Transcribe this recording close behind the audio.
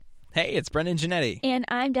Hey, it's Brendan Janetti. And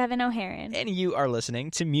I'm Devin O'Haron. And you are listening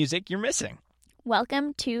to Music You're Missing.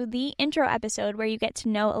 Welcome to the intro episode where you get to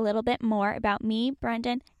know a little bit more about me,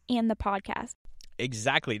 Brendan, and the podcast.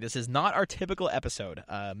 Exactly. This is not our typical episode.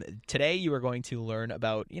 Today you are going to learn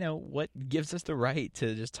about, what gives us the right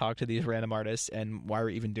to just talk to these random artists and why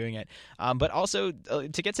we're even doing it. But also to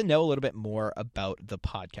get to know a little bit more about the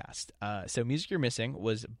podcast. So Music You're Missing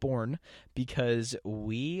was born because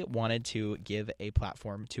we wanted to give a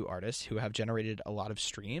platform to artists who have generated a lot of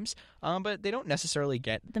streams, but they don't necessarily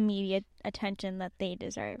get the media attention that they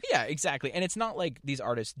deserve. Yeah, exactly. And it's not like these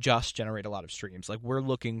artists just generate a lot of streams. Like, we're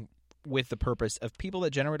looking with the purpose of people that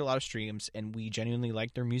generate a lot of streams and we genuinely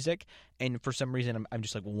like their music, and for some reason I'm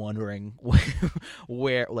just like wondering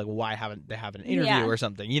where, like, why haven't they have an interview or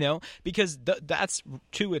something, because that's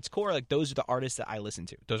to its core, like, those are the artists that I listen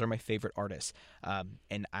to. Those are my favorite artists,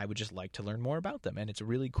 and I would just like to learn more about them, and it's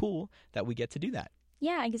really cool that we get to do that.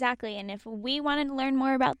 Yeah, exactly. And if we wanted to learn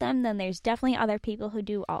more about them, then there's definitely other people who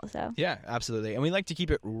do also. Yeah, absolutely. And we like to keep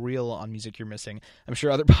it real on Music You're Missing. I'm sure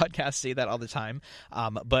other podcasts say that all the time.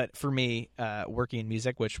 But for me, working in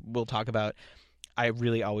music, which we'll talk about, I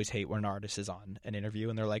really always hate when an artist is on an interview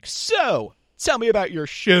and they're like, so tell me about your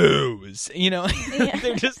shoes. Yeah.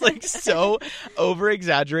 They're just like so over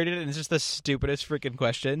exaggerated, and it's just the stupidest freaking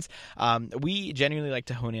questions. We genuinely like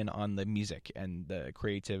to hone in on the music and the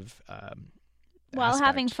creative while aspect.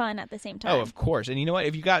 Having fun at the same time. Oh, of course. And you know what?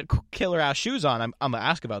 If you got killer ass shoes on, I'm going to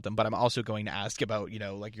ask about them, but I'm also going to ask about,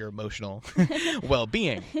 like, your emotional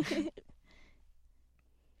well-being.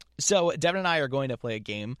 So Devin and I are going to play a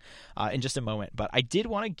game in just a moment, but I did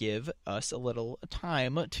want to give us a little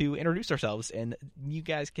time to introduce ourselves, and you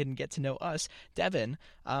guys can get to know us. Devin,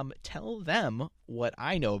 tell them what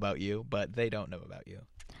I know about you, but they don't know about you.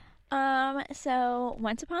 So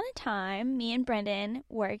once upon a time, me and Brendan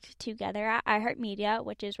worked together at iHeartMedia,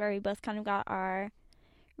 which is where we both kind of got our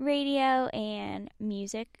radio and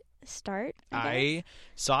music start. I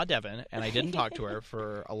saw Devin, and I didn't talk to her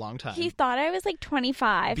for a long time. He thought I was like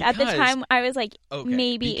 25. At the time, I was like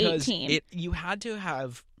maybe 18. You had to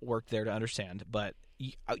have worked there to understand, but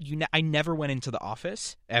I never went into the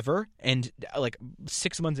office ever, and like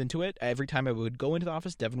 6 months into it, every time I would go into the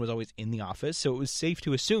office, Devin was always in the office, so it was safe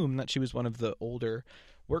to assume that she was one of the older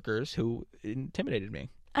workers who intimidated me.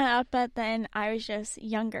 But then I was just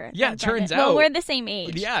younger. Yeah, it turns out. Well, we're the same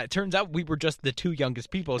age. Yeah, it turns out we were just the two youngest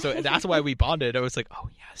people, so that's why we bonded. I was like, oh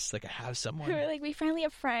yes, like I have someone. We were like, we finally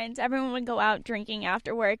have friends. Everyone would go out drinking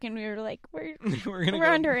after work, and we were like, we're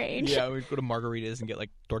underage. Yeah, we'd go to Margaritas and get like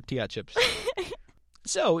tortilla chips.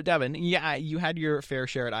 So, Devin, yeah, you had your fair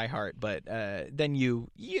share at iHeart, but then you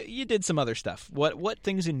did some other stuff. What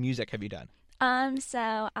things in music have you done?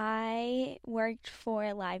 So I worked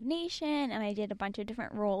for Live Nation, and I did a bunch of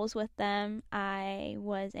different roles with them. I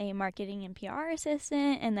was a marketing and PR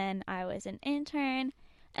assistant, and then I was an intern,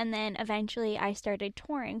 and then eventually I started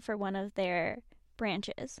touring for one of their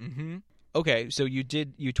branches. Mm-hmm. Okay, so you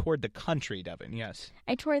toured the country, Devin, yes.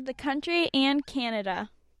 I toured the country and Canada.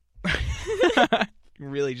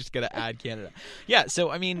 Really just gonna add Canada. Yeah, so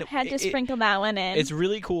I mean, had to sprinkle that one in. It's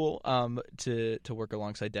really cool to work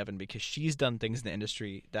alongside Devin, because she's done things in the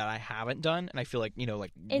industry that I haven't done, and I feel like,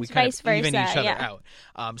 it's we kind of even versa, each other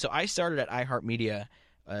out. So I started at iHeartMedia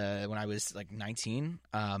when I was like 19,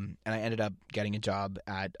 and I ended up getting a job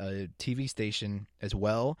at a TV station as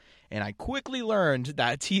well, and I quickly learned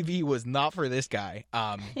that TV was not for this guy.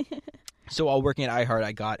 So while working at iHeart,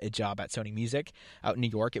 I got a job at Sony Music out in New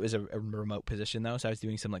York. It was a remote position, though, so I was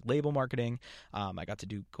doing some like label marketing. I got to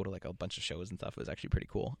go to like a bunch of shows and stuff. It was actually pretty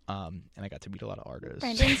cool, and I got to meet a lot of artists.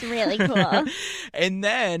 Brendan's really cool. And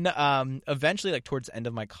then eventually, like towards the end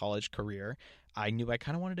of my college career, I knew I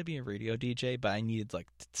kind of wanted to be a radio DJ, but I needed like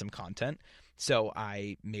some content. So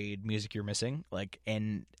I made Music You're Missing,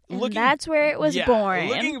 and that's where it was born.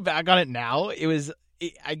 Looking back on it now,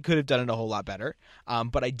 I could have done it a whole lot better,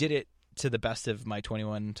 but I did it to the best of my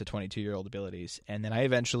 21 to 22-year-old abilities. And then I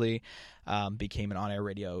eventually became an on-air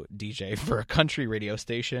radio DJ for a country radio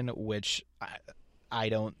station, which I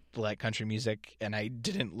don't like country music, and I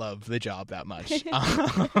didn't love the job that much.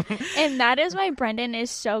 And that is why Brendan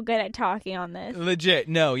is so good at talking on this. Legit.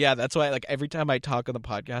 No, yeah, that's why like every time I talk on the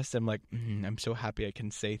podcast, I'm like, I'm so happy I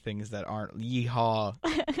can say things that aren't yeehaw.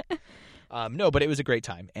 No, but it was a great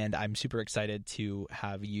time, and I'm super excited to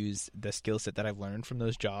have used the skill set that I've learned from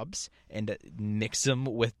those jobs and mix them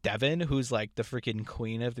with Devin, who's like the freaking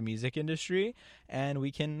queen of the music industry, and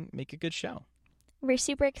we can make a good show. We're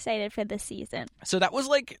super excited for this season. So that was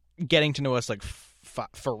like getting to know us like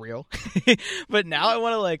for real. But now I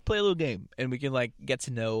want to like play a little game, and we can like get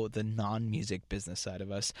to know the non-music business side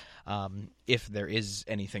of us, if there is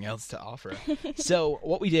anything else to offer. So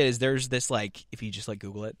what we did is there's this like, if you just like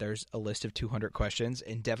Google it, there's a list of 200 questions,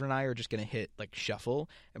 and Devin and I are just gonna hit like shuffle,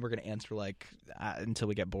 and we're gonna answer like until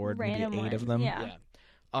we get bored. Random maybe 8 of ones, them. yeah.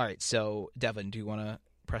 All right. So Devin, do you want to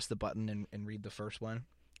press the button and read the first one?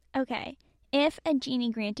 Okay. If a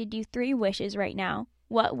genie granted you 3 wishes right now,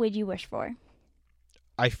 what would you wish for?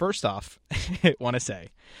 I first off want to say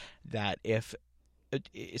that if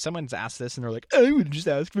someone's asked this and they're like, I would just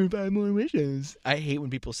ask for 5 more wishes. I hate when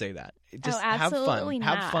people say that. Just have fun. absolutely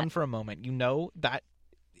not. Have fun for a moment. You know that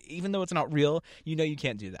even though it's not real, you know you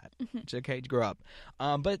can't do that. It's okay to grow up.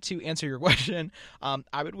 But to answer your question,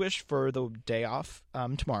 I would wish for the day off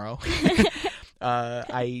tomorrow.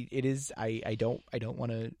 I don't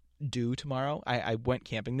want to do tomorrow. I went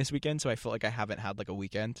camping this weekend, so I feel like I haven't had like a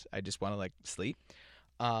weekend. I just want to like sleep.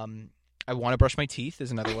 I want to brush my teeth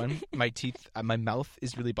is another one. My teeth, my mouth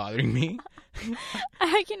is really bothering me.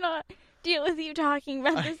 I cannot deal with you talking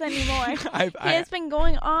about this anymore. It's been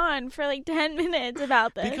going on for like 10 minutes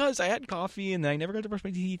about this. Because I had coffee and I never got to brush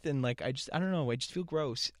my teeth, and like I don't know, I just feel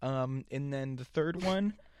gross. And then the third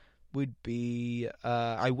one would be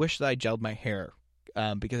I wish that I gelled my hair.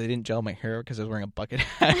 Because I didn't gel my hair because I was wearing a bucket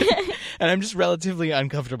hat. And I'm just relatively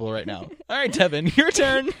uncomfortable right now. All right, Devin, your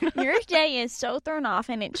turn. Your day is so thrown off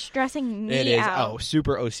and it's stressing me It is. out. Oh,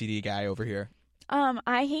 super OCD guy over here.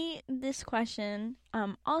 I hate this question.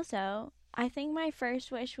 Also, I think my first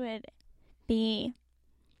wish would be,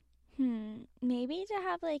 maybe to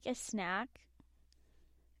have like a snack.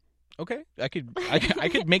 Okay, I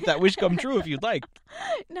could make that wish come true if you'd like.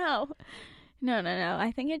 No.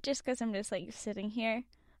 I think it's just because I'm just like sitting here.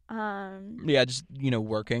 Yeah, just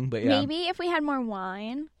working, but yeah. Maybe if we had more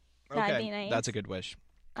wine, that'd be nice. That's a good wish.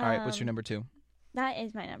 All right, what's your number 2? That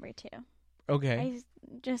is my number 2. Okay. I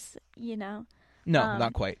just No,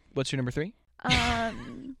 not quite. What's your number 3? I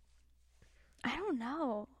don't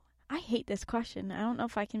know. I hate this question. I don't know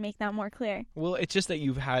if I can make that more clear. Well, it's just that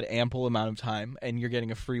you've had ample amount of time and you're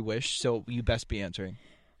getting a free wish, so you best be answering.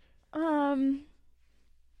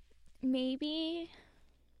 Maybe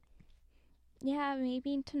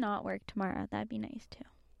to not work tomorrow. That'd be nice too.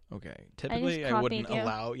 Okay. Typically, I wouldn't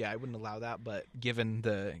allow that, but given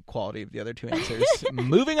the quality of the other 2 answers,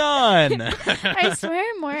 moving on. I swear,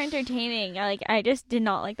 more entertaining. I just did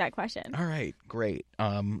not like that question. All right, great.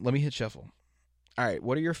 Let me hit shuffle. All right,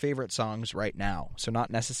 what are your favorite songs right now? So not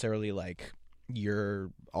necessarily like your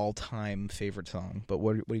all-time favorite song, but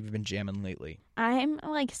what have you been jamming lately? I'm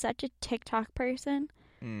like such a TikTok person.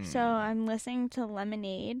 So I'm listening to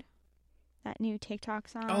Lemonade, that new TikTok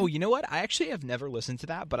song. Oh, you know what? I actually have never listened to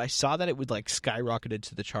that, but I saw that it would like skyrocketed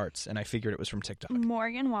to the charts, and I figured it was from TikTok.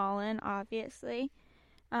 Morgan Wallen, obviously.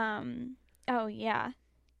 Oh yeah,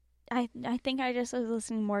 I think I just was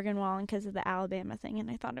listening to Morgan Wallen because of the Alabama thing,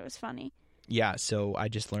 and I thought it was funny. Yeah, so I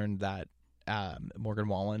just learned that Morgan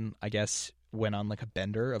Wallen, I guess, went on like a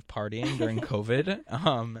bender of partying during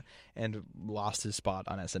COVID and lost his spot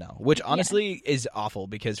on SNL, which honestly is awful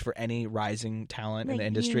because for any rising talent in the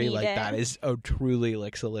industry, like that is a truly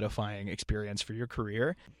like solidifying experience for your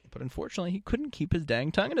career. But unfortunately, he couldn't keep his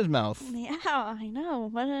dang tongue in his mouth. Yeah, I know.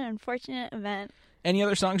 What an unfortunate event. Any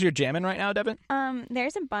other songs you're jamming right now, Devin?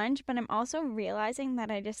 There's a bunch, but I'm also realizing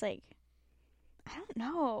that I just like, I don't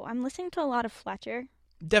know. I'm listening to a lot of Fletcher.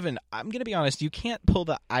 Devin, I'm going to be honest. You can't pull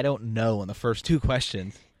the I don't know in the first 2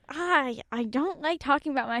 questions. I don't like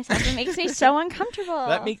talking about myself. It makes me so uncomfortable.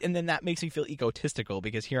 And then that makes me feel egotistical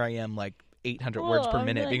because here I am like 800 words per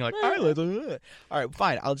minute being like, all right,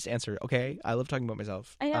 fine. I'll just answer. Okay. I love talking about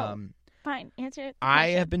myself. I know. Fine. Answer it. I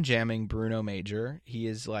have been jamming Bruno Major. He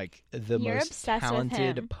is like the most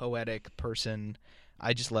talented, poetic person.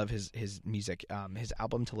 I just love his music. His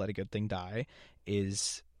album To Let a Good Thing Die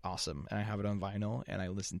is awesome, and I have it on vinyl, and I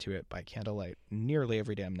listen to it by candlelight nearly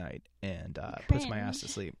every damn night, and puts my ass to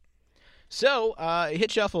sleep. So hit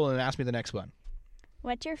shuffle and ask me the next one.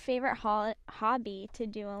 What's your favorite hobby to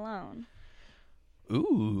do alone?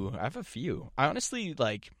 Ooh, I have a few. I honestly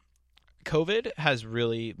like COVID has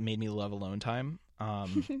really made me love alone time,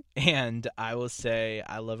 and I will say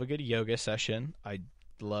I love a good yoga session. I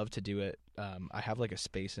love to do it. I have like a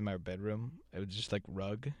space in my bedroom. It was just like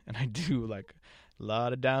rug, and I do like a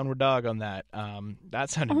lot of downward dog on that. That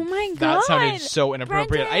sounded. Oh my God, that sounded so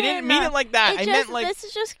inappropriate. Brendan, I didn't mean it like that. I meant like this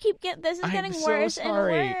is just this is getting worse so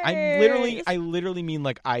sorry. and worse. I literally mean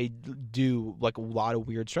like I do like a lot of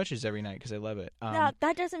weird stretches every night because I love it. No,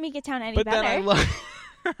 that doesn't make it sound any but better. Then I love.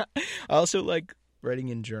 I also like writing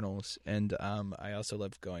in journals, and I also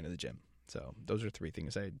love going to the gym. So those are 3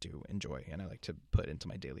 things I do enjoy and I like to put into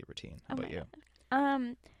my daily routine. How about you?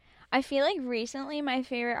 I feel like recently my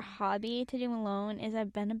favorite hobby to do alone is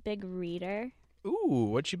I've been a big reader. Ooh,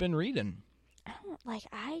 what you been reading?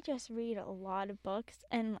 I just read a lot of books,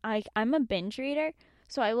 and I'm a binge reader,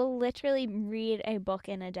 so I will literally read a book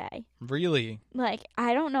in a day. Really? Like,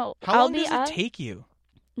 I don't know. How long does it take you?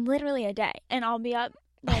 Literally a day, and I'll be up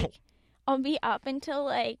I'll be up until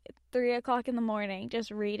like 3 o'clock in the morning just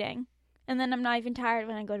reading, and then I'm not even tired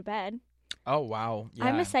when I go to bed. Oh wow! Yeah.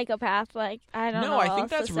 I'm a psychopath. Like, I don't know. No, I think what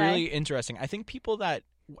else that's to say. really interesting. I think people that,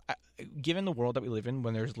 given the world that we live in,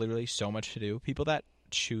 when there's literally so much to do, people that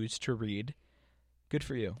choose to read, good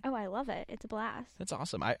for you. Oh, I love it. It's a blast. That's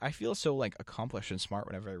awesome. I feel so like accomplished and smart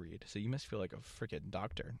whenever I read. So you must feel like a freaking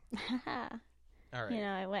doctor. All right.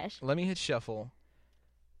 I wish. Let me hit shuffle.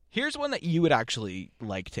 Here's one that you would actually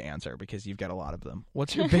like to answer because you've got a lot of them.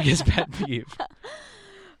 What's your biggest pet peeve?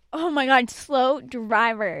 Oh my God, slow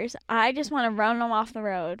drivers. I just want to run them off the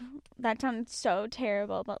road. That sounds so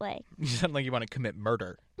terrible, but like... You sound like you want to commit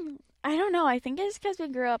murder. I don't know. I think it's because we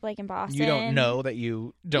grew up like in Boston. You don't know that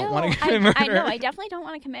you don't want to commit murder? I know. I definitely don't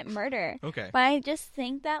want to commit murder. Okay. But I just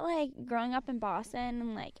think that like growing up in Boston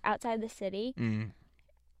and like outside the city,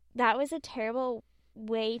 that was a terrible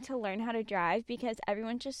way to learn how to drive because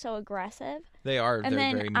everyone's just so aggressive. They are. And they're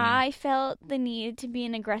then very mean. I felt the need to be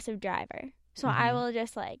an aggressive driver. So I will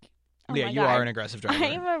just like, oh yeah, my you God. are an aggressive driver. I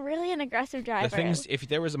am really an aggressive driver. The things, if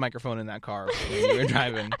there was a microphone in that car when you were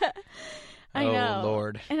driving, I know. Oh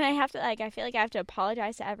Lord. And I have to like, I feel like I have to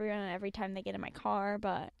apologize to everyone every time they get in my car,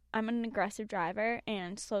 but I'm an aggressive driver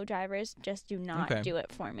and slow drivers just do not do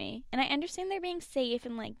it for me. And I understand they're being safe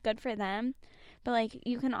and like good for them, but like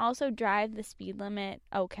you can also drive the speed limit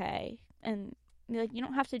and like you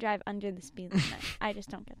don't have to drive under the speed limit. I just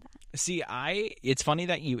don't get that. See, it's funny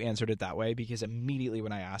that you answered it that way because immediately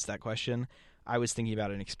when I asked that question, I was thinking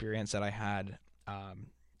about an experience that I had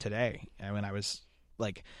today. And when I was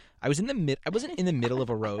like, I wasn't in the middle of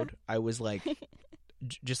a road. I was like,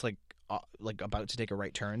 just like about to take a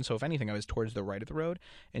right turn. So if anything, I was towards the right of the road,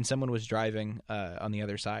 and someone was driving on the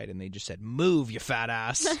other side, and they just said, "Move, you fat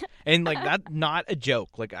ass," and like that's not a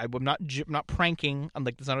joke. Like I'm not pranking. I'm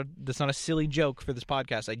like that's not a silly joke for this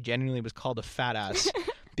podcast. I genuinely was called a fat ass.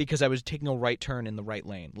 Because I was taking a right turn in the right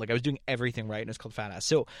lane. Like, I was doing everything right, and it's called fat ass.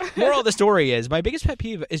 So, moral of the story is, my biggest pet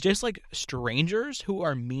peeve is just, like, strangers who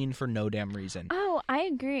are mean for no damn reason. Oh, I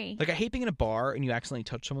agree. Like, I hate being in a bar, and you accidentally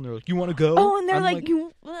touch someone, they're like, you want to go? Oh, and they're like,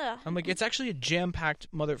 you... Ugh. I'm like, it's actually a jam-packed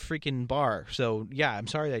mother-freaking bar. So, yeah, I'm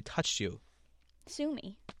sorry that I touched you. Sue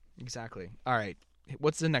me. Exactly. All right.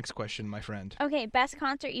 What's the next question, my friend? Okay, best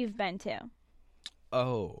concert you've been to?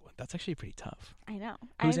 Oh, that's actually pretty tough. I know.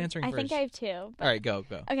 Who's answering first? I think I have 2. But... All right, go.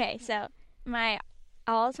 Okay, so my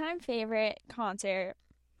all-time favorite concert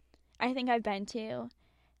I think I've been to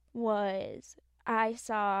was I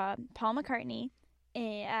saw Paul McCartney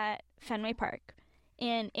at Fenway Park.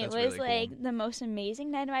 And it was really like cool. the most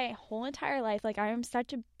amazing night of my whole entire life. Like, I am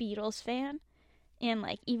such a Beatles fan. And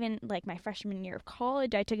like even like my freshman year of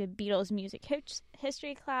college, I took a Beatles music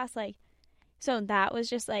history class. Like, so that was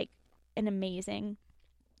just like an amazing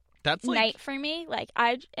night for me. Like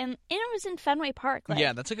and it was in Fenway Park. Like,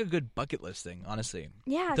 yeah, that's like a good bucket list thing, honestly.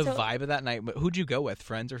 Yeah, the vibe of that night. But who'd you go with?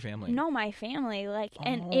 Friends or family? No, my family. Like,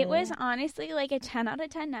 and it was honestly like a 10 out of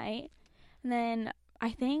 10 night. And then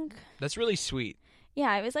I think that's really sweet.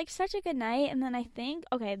 Yeah, it was like such a good night. And then I think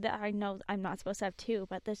I know I'm not supposed to have 2,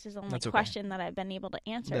 but this is the only question that I've been able to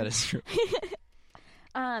answer. That is true.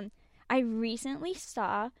 I recently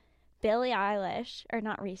saw Billie Eilish, or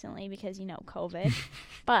not recently because, COVID,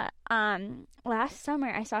 but last summer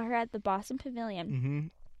I saw her at the Boston Pavilion. Mm-hmm.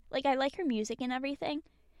 Like, I like her music and everything,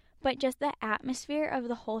 but just the atmosphere of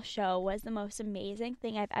the whole show was the most amazing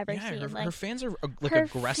thing I've ever seen. Her fans are like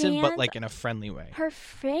aggressive, but like in a friendly way. Her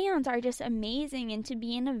fans are just amazing, and to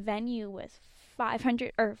be in a venue with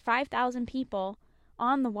 500 or 5,000 people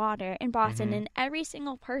on the water in Boston, and every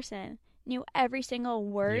single person knew every single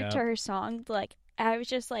word to her song. Like, I was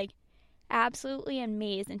just like absolutely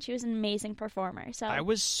amazed, and she was an amazing performer. So I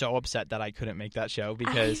was so upset that I couldn't make that show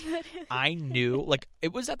because I knew, like,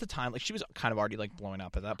 it was at the time, like, she was kind of already like blowing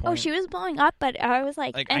up at that point. Oh, she was blowing up, but I was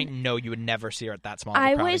like I know you would never see her at that small of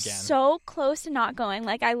a crowd I was again. So close to not going.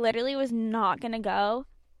 Like, I literally was not gonna go,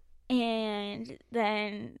 and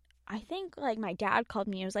then I think like my dad called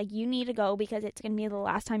me and was like, you need to go because it's gonna be the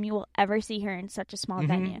last time you will ever see her in such a small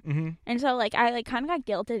venue. And so like I like kind of got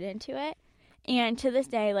guilted into it. And to this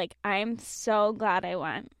day, like, I'm so glad I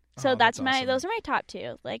went. So that's those are my top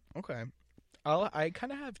 2. Like, okay, I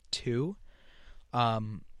kind of have 2.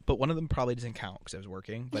 but one of them probably doesn't count because I was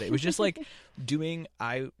working. But it was just like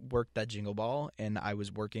I worked that Jingle Ball, and I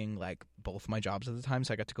was working like both my jobs at the time,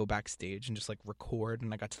 so I got to go backstage and just like record,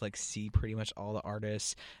 and I got to like see pretty much all the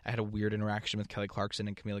artists. I had a weird interaction with Kelly Clarkson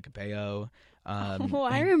and Camila Cabello.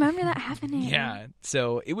 I remember that happening. Yeah,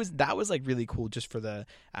 so that was like really cool just for the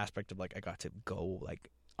aspect of like I got to go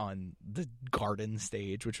like on the garden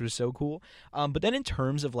stage, which was so cool. But then in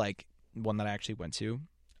terms of like one that I actually went to,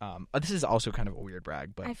 this is also kind of a weird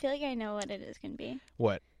brag, but I feel like I know what it is going to be.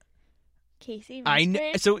 what? Casey I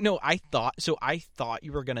Musgraves? I thought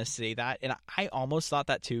you were gonna say that, and I almost thought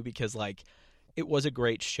that too because like it was a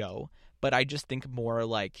great show, but I just think more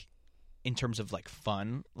like in terms of like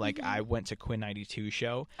fun. Like I went to Quinn 92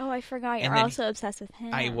 show. Oh, I forgot. You're And then also obsessed with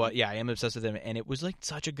him. I am obsessed with him, and it was like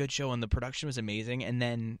such a good show, and the production was amazing. And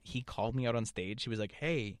then he called me out on stage. He was like,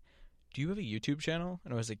 "Hey, do you have a YouTube channel?"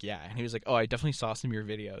 And I was like, "Yeah." And he was like, "Oh, I definitely saw some of your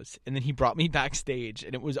videos." And then he brought me backstage,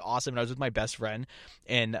 and it was awesome. And I was with my best friend,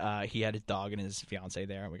 and he had his dog and his fiance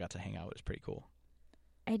there, and we got to hang out. It was pretty cool.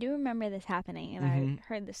 I do remember this happening, and I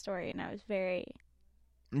heard the story, and I was very...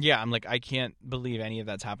 Yeah, I'm like, I can't believe any of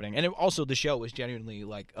that's happening. And also, the show was genuinely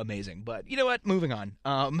like amazing. But you know what? Moving on.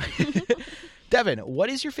 Devin, what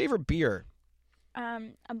is your favorite beer?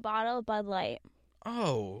 A bottle of Bud Light.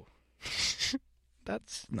 Oh,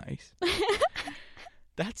 that's nice.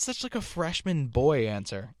 That's such like a freshman boy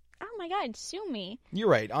answer. Oh my God, sue me. You're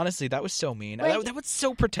right. Honestly, that was so mean. Like, that was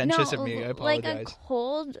so pretentious of me. I apologize. Like a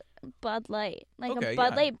cold Bud Light. Like Okay, a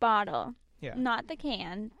Bud yeah. Light bottle. Yeah. Not the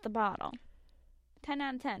can, the bottle. 10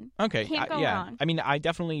 out of 10. Okay. Can't go yeah. wrong. I mean, I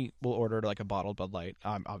definitely will order like a bottled Bud Light.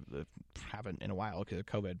 I haven't in a while because of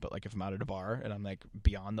COVID, but like if I'm out at a bar and I'm like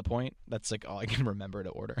beyond the point, that's like all I can remember to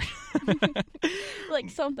order.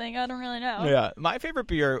 Like something, I don't really know. Yeah. My favorite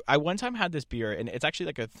beer, I one time had this beer, and it's actually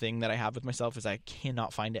like a thing that I have with myself is I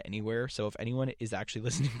cannot find it anywhere. So if anyone is actually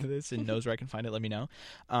listening to this and knows where I can find it, let me know.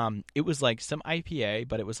 It was like some IPA,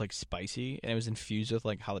 but it was like spicy, and it was infused with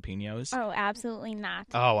like jalapenos. Oh, absolutely not.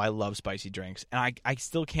 Oh, I love spicy drinks. And I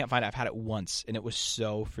still can't find it. I've had it once, and it was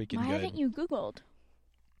so freaking Why good. haven't you Googled?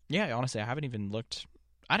 Yeah, honestly, I haven't even looked.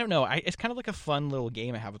 I don't know. It's kind of like a fun little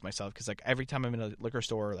game I have with myself because like every time I'm in a liquor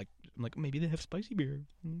store, like I'm like, maybe they have spicy beer.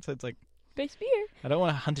 So it's like, Spicy beer. I don't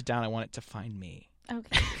want to hunt it down. I want it to find me.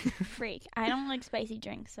 Okay, freak. I don't like spicy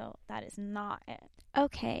drinks, so that is not it.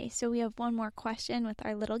 Okay, so we have one more question with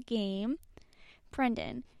our little game.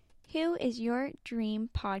 Brendan, who is your dream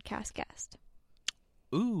podcast guest?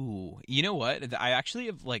 Ooh, you know what? I actually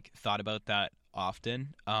have like thought about that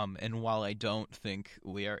often. And while I don't think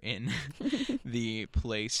we are in the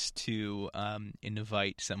place to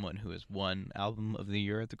invite someone who has won Album of the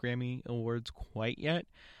Year at the Grammy Awards quite yet,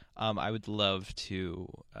 I would love to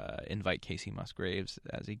invite Casey Musgraves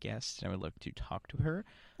as a guest, and I would love to talk to her.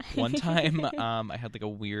 One time, I had like a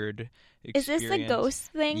weird experience. Is this the ghost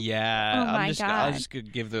thing? Yeah. Oh my God. I'll just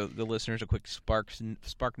give the listeners a quick Spark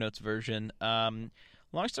Notes version.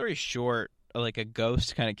 Long story short, like a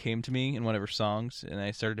ghost kind of came to me in one of her songs, and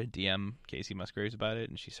I started to DM Casey Musgraves about it,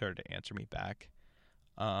 and she started to answer me back.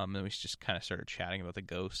 And we just kind of started chatting about the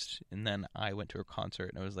ghost, and then I went to her concert,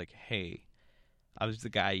 and I was like, "Hey, I was the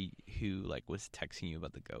guy who like was texting you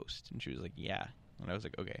about the ghost," and she was like, "Yeah," and I was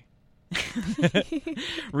like, "Okay."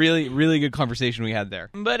 Really, really good conversation we had there.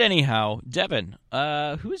 But anyhow, Devin,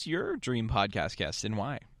 who is your dream podcast guest and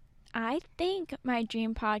why? I think my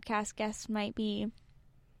dream podcast guest might be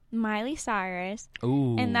Miley Cyrus.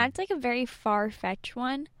 Ooh. And that's like a very far-fetched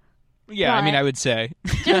one. Yeah, I mean, I would say.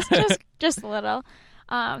 just a little.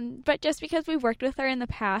 But just because we worked with her in the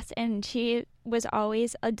past and she was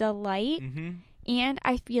always a delight. Mm-hmm. And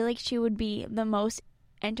I feel like she would be the most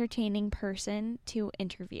entertaining person to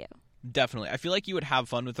interview. Definitely. I feel like you would have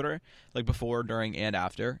fun with her, like before, during, and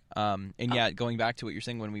after. And yeah, going back to what you're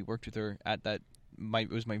saying, when we worked with her at that, it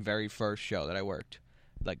was my very first show that I worked,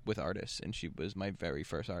 like with artists, and she was my very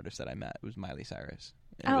first artist that I met. It was Miley Cyrus.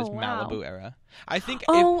 And it was wow. Malibu era. I think.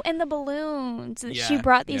 And the balloons. Yeah, she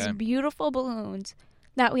brought these beautiful balloons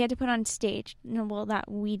that we had to put on stage. Well, that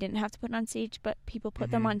we didn't have to put on stage, but people put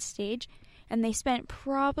them on stage, and they spent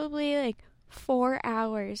probably like 4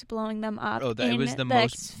 hours blowing them up. Oh, that was the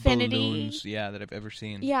most balloons, that I've ever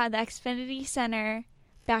seen. Yeah, the Xfinity Center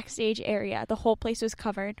backstage area. The whole place was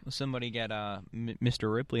covered. Somebody get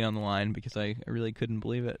Mr. Ripley on the line because I really couldn't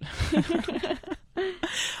believe it.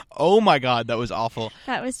 Oh my God, that was awful.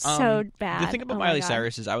 That was so bad. The thing about Miley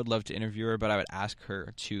Cyrus is I would love to interview her, but I would ask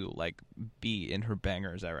her to like be in her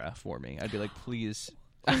bangers era for me. I'd be like, please.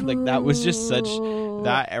 Like that was just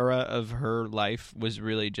that era of her life was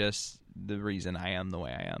really just the reason I am the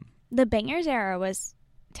way I am. The bangers era was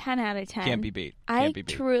 10 out of 10. Can't be beat. I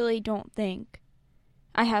truly don't think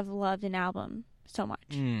I have loved an album so much.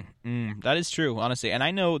 That is true, honestly. And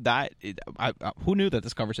I know that who knew that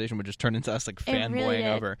this conversation would just turn into us like fanboying really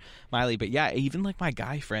over Miley. But yeah, even like my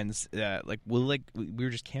guy friends, we were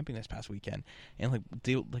just camping this past weekend, and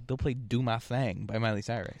they'll play "Do My Thing" by Miley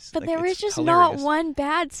Cyrus. But like, there was just hilarious. not one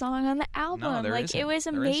bad song on the album. No, there like isn't. it was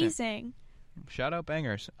There amazing. Shout out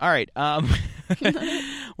bangers. All right.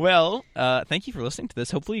 Well, thank you for listening to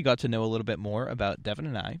this. Hopefully you got to know a little bit more about Devin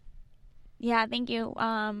and I. Yeah, thank you.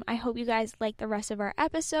 I hope you guys like the rest of our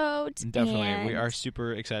episodes. Definitely. And We are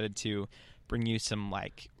super excited to bring you some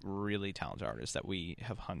like really talented artists that we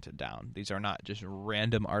have hunted down. These are not just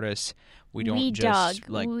random artists. We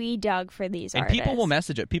dug for these artists. And people will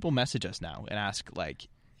message it. People message us now and ask like,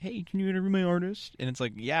 "Hey, can you interview my artist?" And it's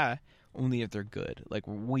like, "Yeah, only if they're good." Like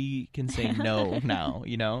we can say no now,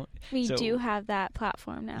 you know? We do have that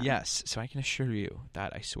platform now. Yes, so I can assure you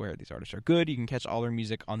that I swear these artists are good. You can catch all their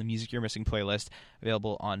music on the Music You're Missing playlist,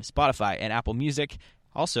 available on Spotify and Apple Music.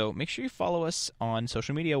 Also, make sure you follow us on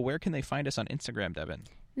social media. Where can they find us on Instagram, Devin?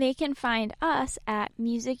 They can find us at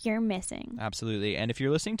Music You're Missing. Absolutely. And if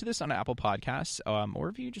you're listening to this on Apple Podcasts, or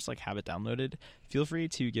if you just like have it downloaded, feel free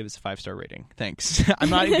to give us a 5-star rating. Thanks. I'm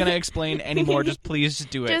not going to explain anymore. Just please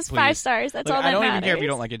do it. Just please. 5 stars. That's all that matters. I don't matters. even care if you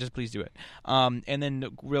don't like it. Just please do it. And then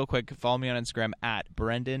real quick, follow me on Instagram at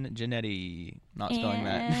Brendan Janetti. Not spelling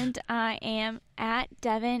that. And I am at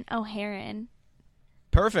Devin O'Haron.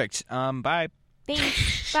 Perfect. Bye.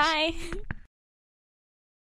 Thanks. Bye.